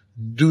to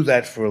do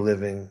that for a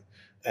living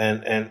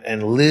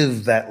and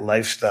live that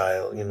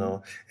lifestyle, you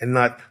know, and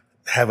not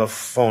have a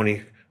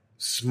phony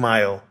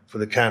smile for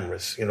the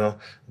cameras, you know,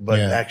 but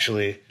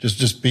actually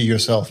just be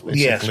yourself,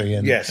 basically.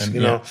 Yes,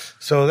 you know.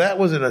 So that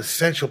was an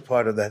essential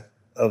part of that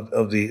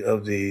of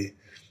the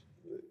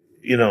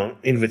you know,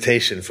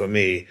 invitation for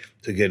me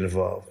to get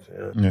involved. You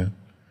know?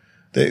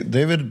 Yeah,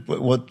 David,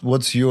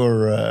 what's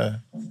your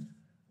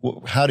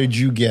how did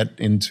you get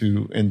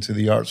into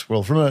the arts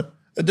world from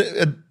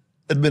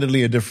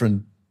admittedly a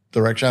different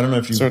direction? I don't know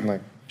if you certainly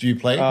do. You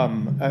play?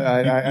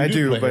 I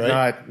do, play, but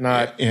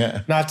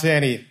right? not to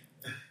any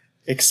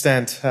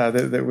extent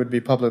that would be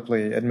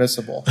publicly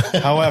admissible.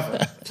 However,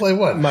 play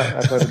what?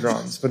 I play the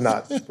drums, but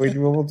not. We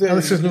will do.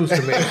 This is news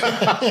to me.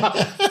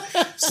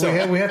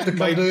 So we have to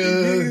come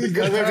to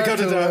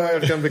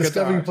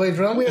Discover you play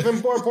drum. We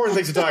have more important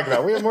things to talk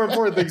about. We have more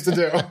important things to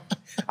do.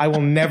 I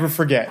will never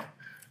forget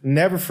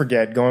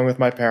going with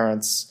my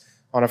parents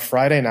on a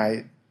Friday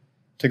night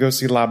to go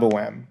see La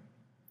Boheme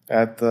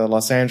at the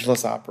Los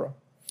Angeles Opera.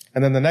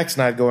 And then the next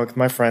night going with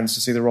my friends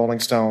to see the Rolling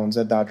Stones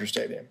at Dodger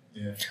Stadium.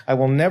 Yeah. I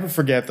will never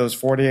forget those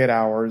 48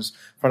 hours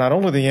for not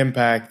only the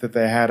impact that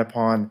they had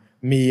upon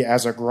me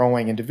as a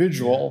growing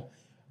individual,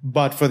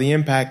 but for the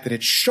impact that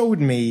it showed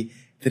me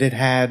that it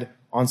had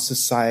on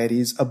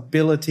society's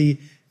ability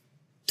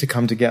to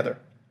come together.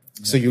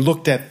 Yeah. So you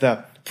looked at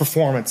the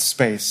performance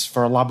space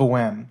for La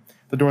Boheme,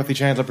 the Dorothy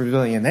Chandler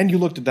Pavilion, then you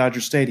looked at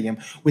Dodger Stadium.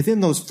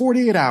 Within those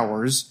 48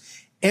 hours,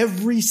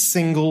 every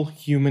single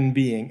human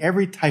being,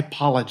 every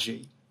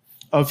typology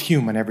of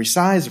human, every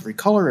size, every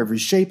color, every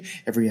shape,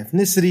 every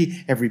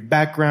ethnicity, every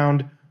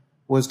background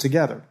was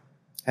together.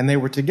 And they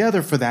were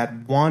together for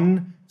that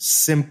one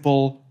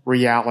simple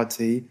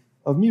reality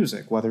of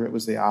music, whether it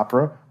was the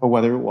opera or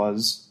whether it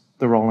was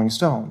the Rolling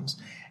Stones.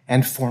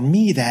 And for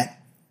me, that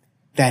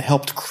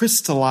helped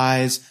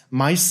crystallize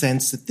my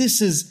sense that this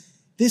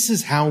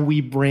is how we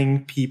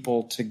bring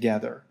people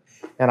together.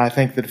 And I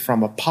think that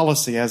from a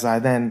policy, as I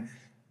then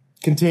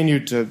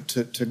continued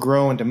to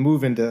grow and to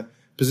move into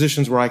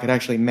positions where I could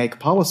actually make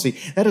policy,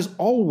 that has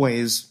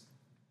always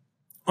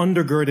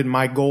undergirded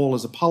my goal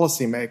as a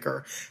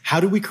policymaker. How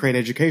do we create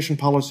education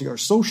policy or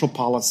social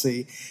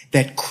policy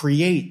that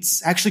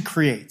actually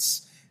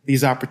creates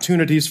these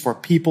opportunities for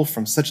people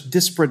from such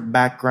disparate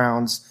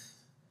backgrounds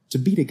to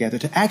be together,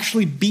 to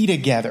actually be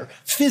together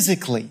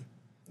physically,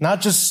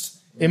 not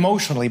just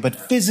emotionally, but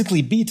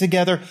physically be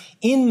together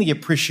in the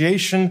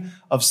appreciation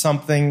of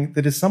something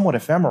that is somewhat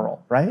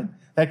ephemeral, right?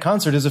 That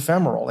concert is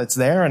ephemeral. It's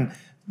there and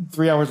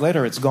 3 hours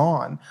later, it's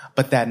gone.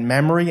 But that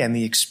memory and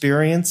the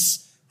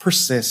experience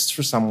persists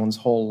for someone's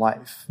whole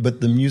life.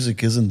 But the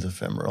music isn't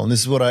ephemeral. And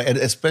this is what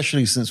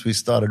especially since we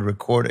started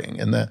recording.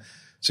 And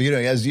so,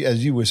 as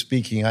you were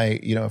speaking,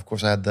 of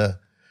course, I had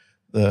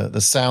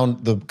the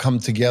sound, the come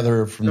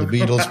together from the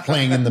Beatles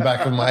playing in the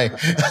back of my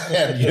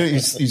head. You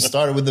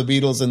started with the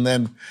Beatles and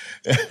then,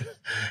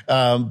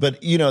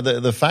 but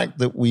the fact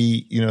that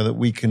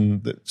we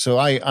can, so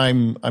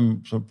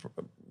I'm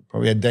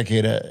probably a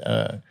decade,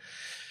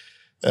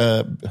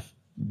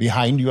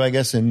 behind you, I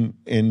guess, in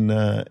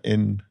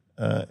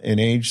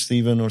age,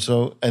 Stephen, or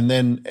so. And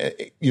then,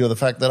 the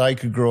fact that I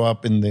could grow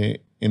up in the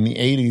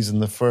 80s,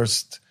 and the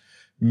first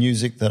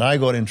music that I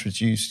got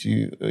introduced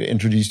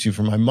to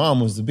from my mom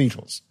was the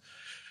Beatles,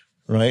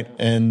 right?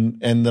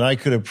 And that I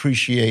could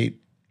appreciate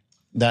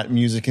that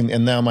music.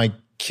 And now my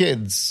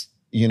kids,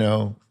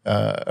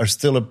 are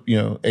still,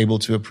 able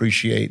to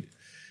appreciate,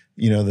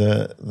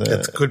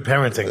 that's good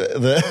parenting.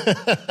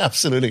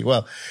 Absolutely.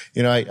 Well,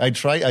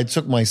 I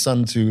took my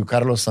son to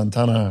Carlos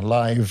Santana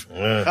live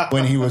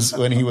when he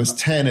was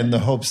 10 in the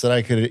hopes that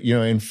I could,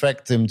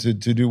 infect him to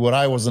do what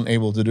I wasn't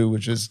able to do,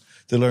 which is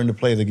to learn to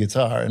play the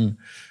guitar. And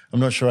I'm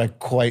not sure I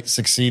quite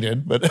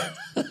succeeded, but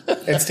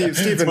and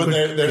Stephen, but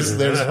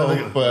there's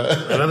hope.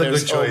 Another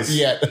good choice.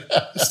 Yet.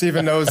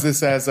 Stephen knows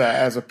this as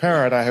a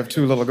parent. I have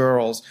 2 little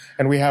girls,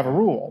 and we have a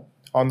rule: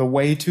 on the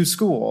way to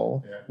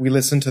school, we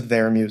listen to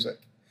their music.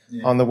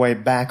 Yeah. On the way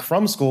back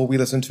from school, we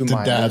listen to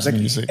my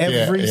music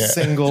every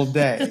single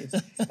day.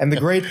 And the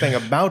great thing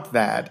about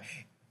that,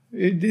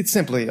 it's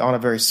simply on a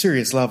very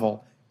serious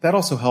level, that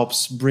also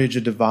helps bridge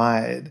a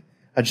divide,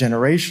 a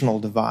generational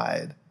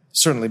divide,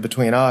 certainly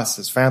between us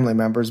as family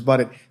members, but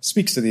it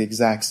speaks to the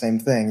exact same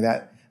thing,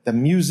 that the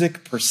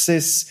music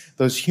persists.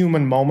 Those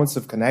human moments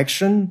of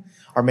connection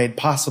are made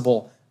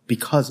possible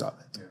because of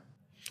it. Yeah.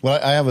 Well,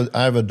 I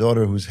have a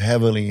daughter who's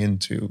heavily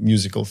into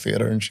musical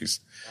theater, and she's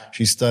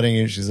studying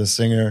it. She's a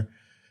singer.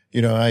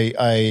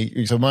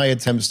 So my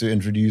attempts to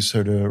introduce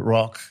her to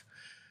rock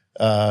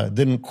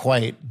didn't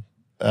quite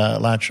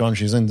latch on.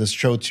 She's into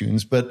show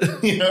tunes, but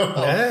those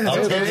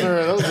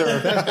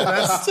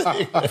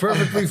are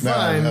perfectly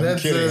fine. I'm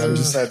kidding. I'm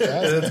just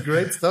that's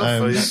great stuff.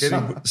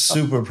 I'm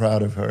super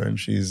proud of her, and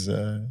she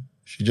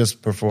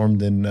just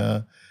performed in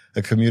a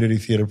community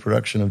theater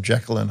production of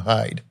Jekyll and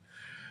Hyde.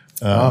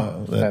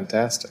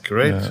 Fantastic!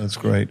 Great, that's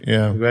great.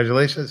 Yeah,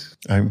 congratulations.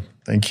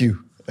 Thank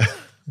you.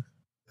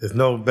 There's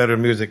no better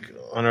music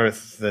on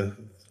earth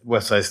than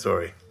West Side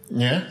Story.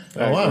 Yeah.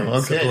 Oh wow.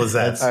 Okay. Simple as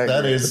that.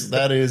 That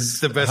is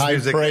the best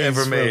music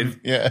ever made.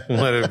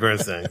 Leonard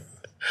Bernstein.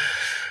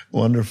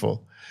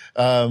 Wonderful.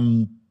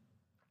 Well,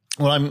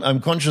 I'm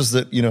conscious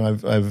that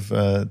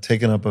I've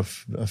taken up a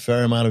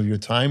fair amount of your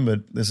time, but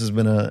this has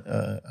been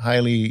a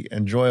highly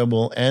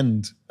enjoyable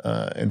and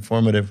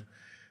informative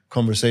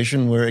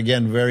conversation. We're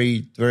again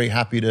very, very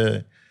happy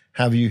to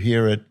have you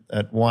here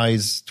at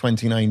WISE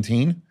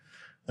 2019.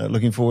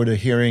 Looking forward to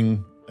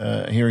hearing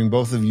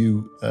both of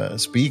you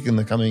speak in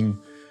the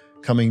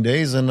coming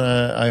days, and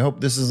I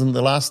hope this isn't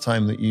the last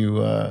time that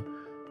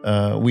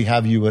we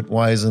have you at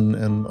WISE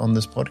and on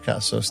this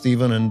podcast. So,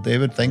 Stephen and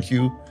David, thank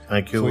you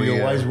for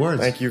your wise words.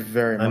 Thank you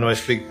very much. I know I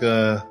speak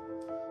for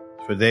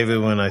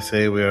David when I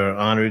say we are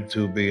honored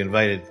to be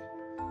invited,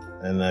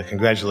 and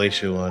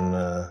congratulate you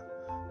on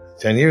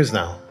 10 years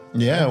now.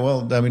 Yeah,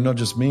 well, I mean, not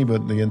just me,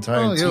 but the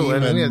entire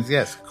team.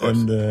 Yes, of course.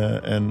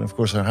 And of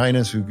course, Her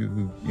Highness, who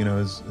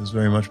is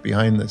very much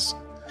behind this.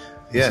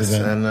 Yes,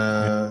 event.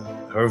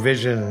 and her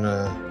vision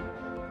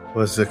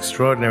was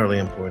extraordinarily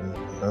important,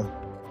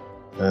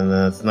 and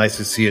it's nice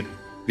to see it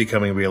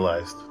becoming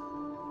realized.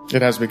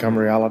 It has become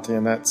reality,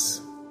 and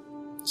that's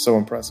so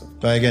impressive.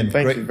 But again,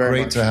 Thank you very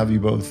great much. to have you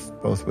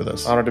both with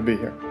us. Honored to be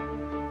here.